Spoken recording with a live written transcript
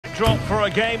backdrop for a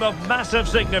game of massive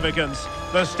significance.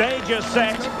 The stage is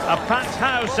set, a packed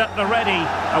house at the ready,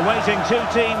 awaiting two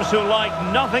teams who like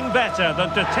nothing better than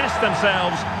to test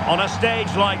themselves on a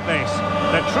stage like this.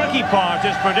 The tricky part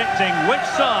is predicting which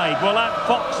side will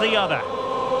outfox the other.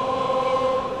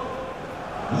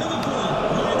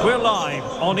 We're live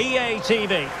on EA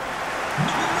TV.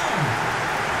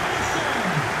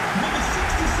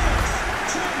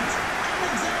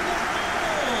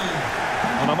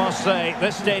 And I must say,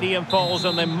 this stadium falls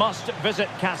in the must-visit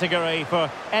category for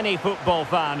any football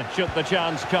fan, should the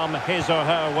chance come his or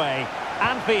her way.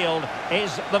 Anfield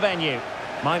is the venue.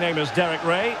 My name is Derek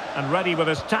Ray, and ready with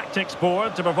his tactics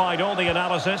board to provide all the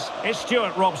analysis is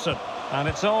Stuart Robson. And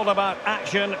it's all about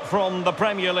action from the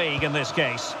Premier League in this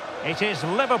case. It is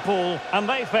Liverpool, and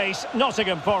they face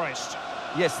Nottingham Forest.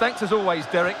 Yes, thanks as always,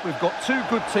 Derek. We've got two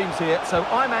good teams here, so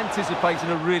I'm anticipating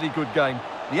a really good game.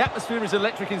 The atmosphere is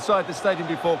electric inside the stadium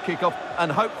before kick-off,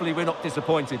 and hopefully we're not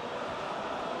disappointed.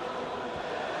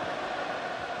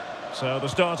 So the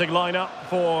starting lineup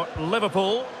for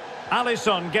Liverpool.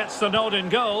 Alisson gets the nod in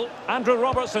goal. Andrew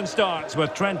Robertson starts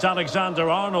with Trent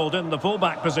Alexander-Arnold in the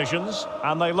fullback positions.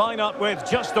 And they line up with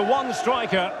just the one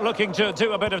striker looking to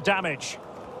do a bit of damage.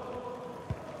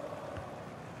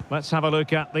 Let's have a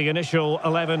look at the initial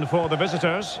 11 for the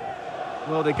visitors.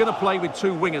 Well, they're going to play with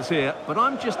two wingers here, but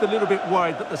I'm just a little bit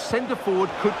worried that the centre-forward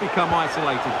could become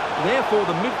isolated. Therefore,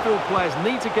 the midfield players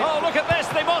need to get... Oh, look at this,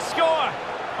 they must score!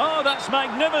 Oh, that's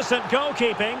magnificent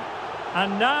goalkeeping.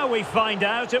 And now we find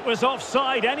out it was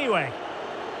offside anyway.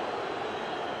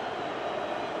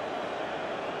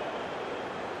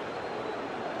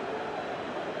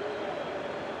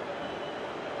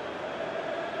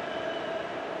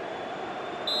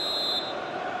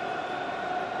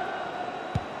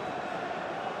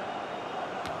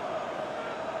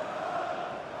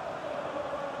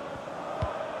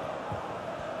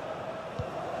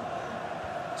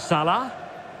 Salah.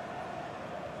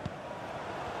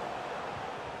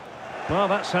 Well,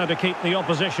 that's how to keep the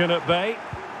opposition at bay.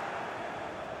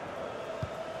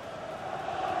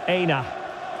 Aina.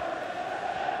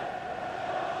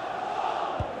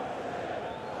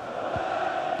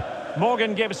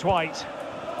 Morgan Gibbs White.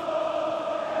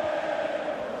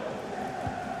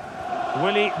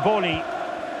 Willy Bolly.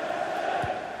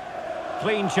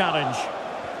 Clean challenge.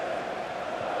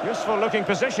 Useful looking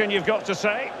position, you've got to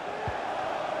say.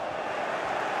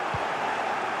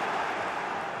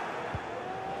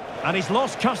 And he's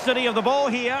lost custody of the ball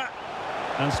here.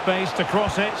 And space to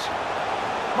cross it.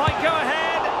 Might go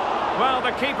ahead. Well,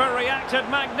 the keeper reacted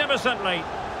magnificently.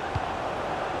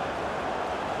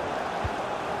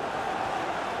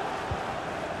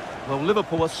 Well,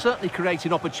 Liverpool are certainly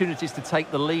creating opportunities to take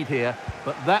the lead here,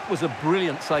 but that was a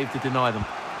brilliant save to deny them.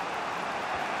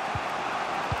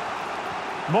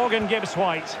 Morgan Gibbs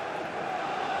White.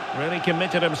 Really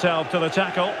committed himself to the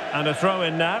tackle. And a throw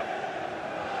in now.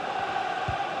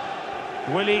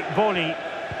 Willy Bolly.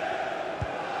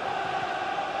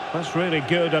 That's really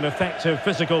good and effective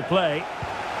physical play.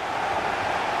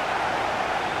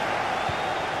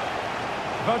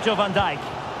 Virgil van Dijk.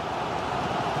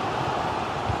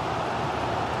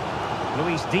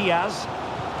 Luis Diaz.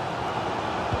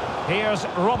 Here's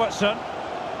Robertson.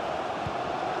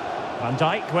 Van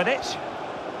Dijk with it.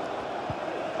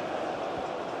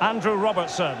 Andrew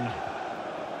Robertson.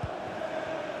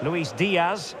 Luis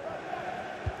Diaz.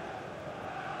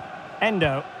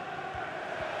 Endo.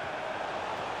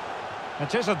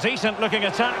 It is a decent-looking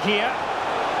attack here.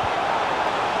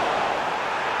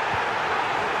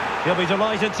 He'll be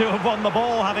delighted to have won the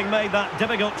ball, having made that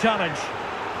difficult challenge.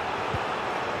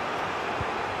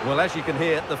 Well, as you can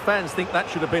hear, the fans think that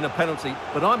should have been a penalty,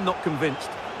 but I'm not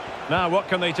convinced. Now, what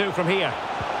can they do from here?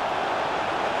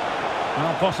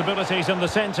 Well, possibilities in the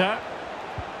centre.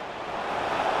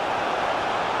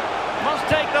 Must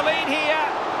take the lead here.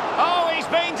 Oh, he's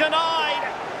been denied,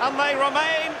 and they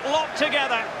remain locked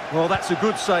together. Well, that's a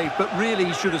good save, but really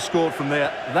he should have scored from there.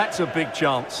 That's a big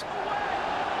chance.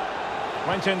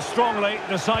 Went in strongly,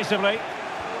 decisively.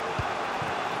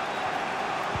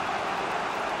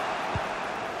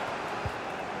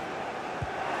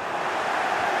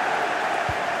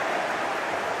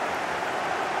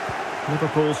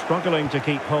 Liverpool struggling to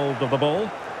keep hold of the ball.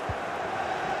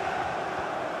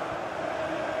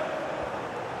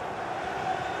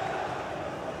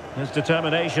 His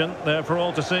determination there for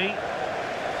all to see.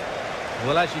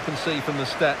 Well, as you can see from the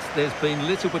stats, there's been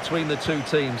little between the two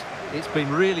teams. It's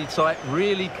been really tight,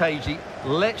 really cagey.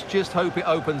 Let's just hope it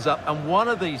opens up and one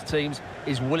of these teams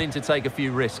is willing to take a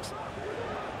few risks.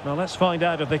 Well, let's find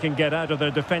out if they can get out of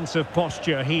their defensive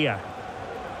posture here.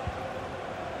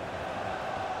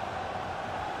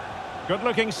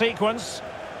 Good-looking sequence.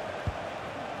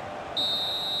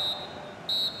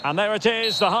 And there it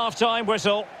is, the half-time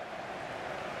whistle.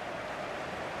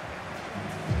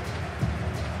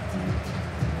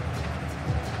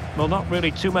 Well, not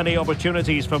really too many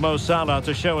opportunities for Mo Salah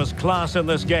to show us class in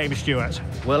this game, Stuart.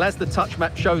 Well, as the touch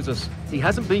map shows us, he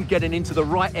hasn't been getting into the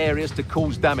right areas to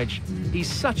cause damage. He's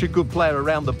such a good player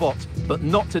around the box, but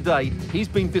not today. He's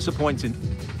been disappointing.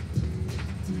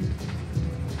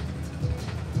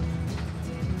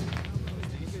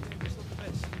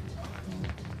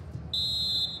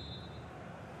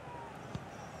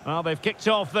 Well, they've kicked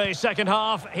off the second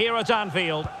half here at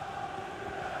Anfield.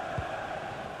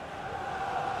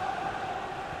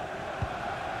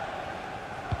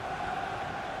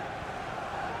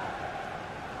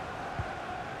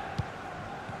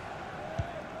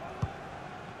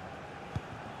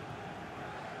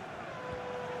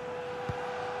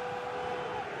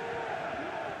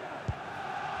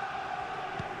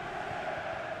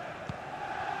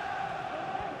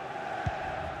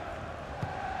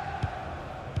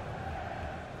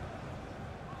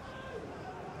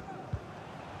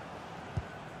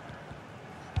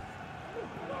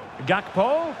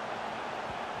 Gakpo.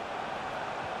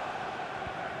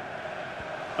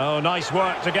 Oh, nice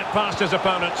work to get past his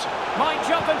opponents. Might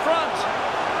jump in front.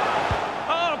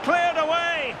 Oh, cleared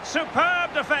away.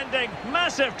 Superb defending.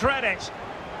 Massive credit.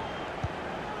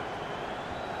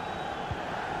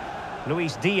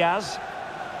 Luis Diaz.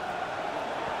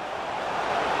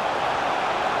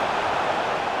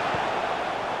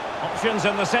 Options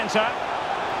in the centre.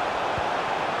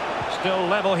 Still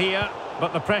level here,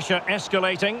 but the pressure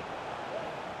escalating.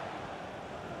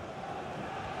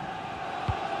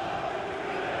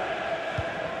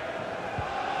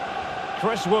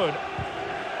 Chris Wood.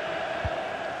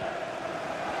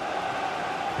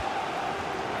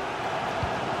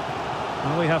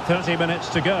 Well, we have 30 minutes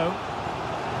to go.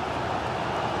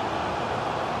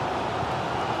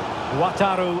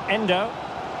 Wataru Endo.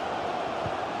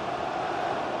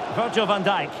 Virgil van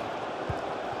Dijk.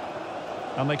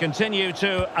 And they continue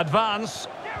to advance,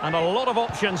 and a lot of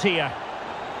options here.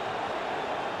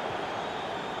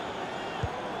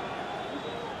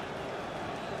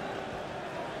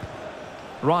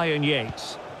 Ryan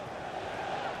Yates.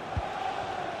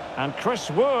 And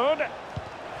Chris Wood.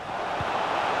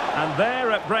 And there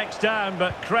it breaks down,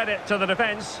 but credit to the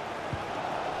defence.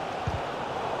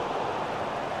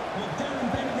 Will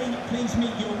Darren Bentley please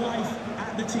meet your wife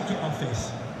at the ticket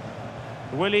office?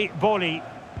 Willy Bolly.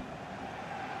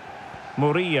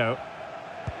 Murillo.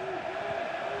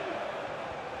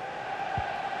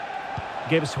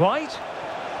 Gibbs White.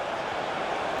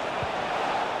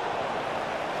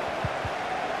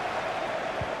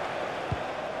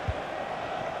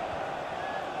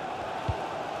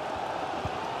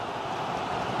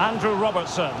 Andrew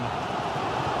Robertson.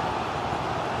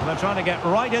 They're trying to get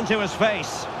right into his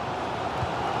face.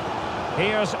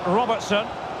 Here's Robertson.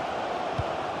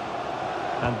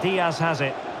 And Diaz has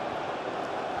it.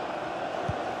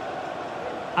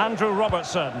 Andrew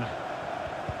Robertson.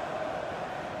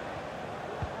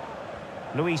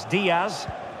 Luis Diaz.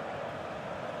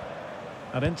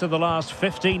 And into the last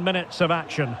 15 minutes of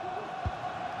action.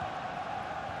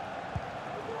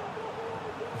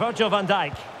 Virgil van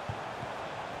Dijk.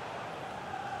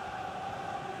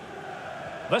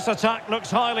 This attack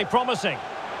looks highly promising.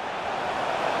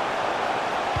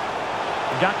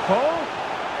 Gakpo.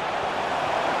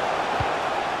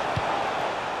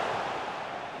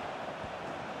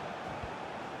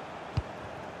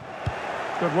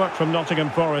 Good work from Nottingham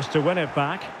Forest to win it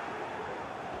back.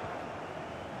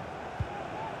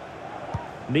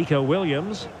 Nico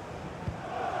Williams.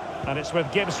 And it's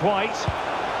with Gibbs White.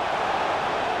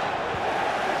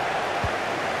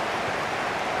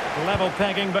 Level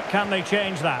pegging, but can they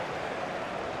change that?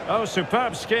 Oh,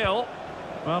 superb skill.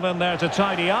 Well, in there to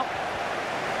tidy up.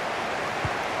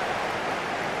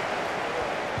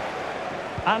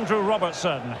 Andrew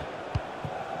Robertson.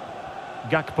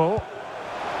 Gakpo.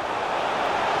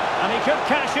 And he could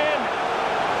cash in.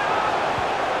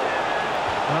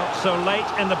 Well, so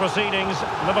late in the proceedings,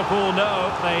 Liverpool know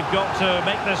they've got to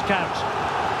make this count.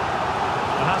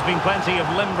 There has been plenty of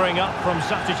limbering up from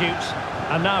substitutes.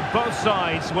 And now both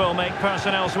sides will make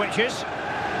personnel switches.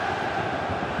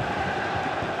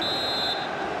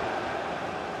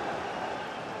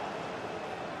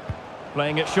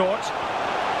 Playing it short.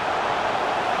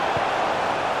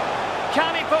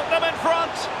 Can he put them in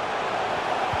front?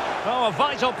 Oh, a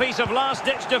vital piece of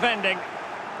last-ditch defending.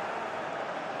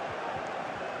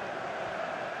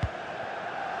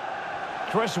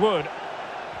 Chris Wood.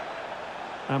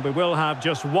 And we will have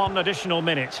just one additional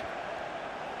minute.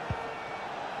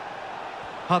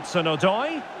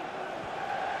 Hudson-Odoi.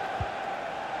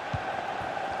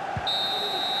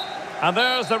 And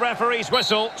there's the referee's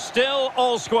whistle, still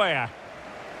all square.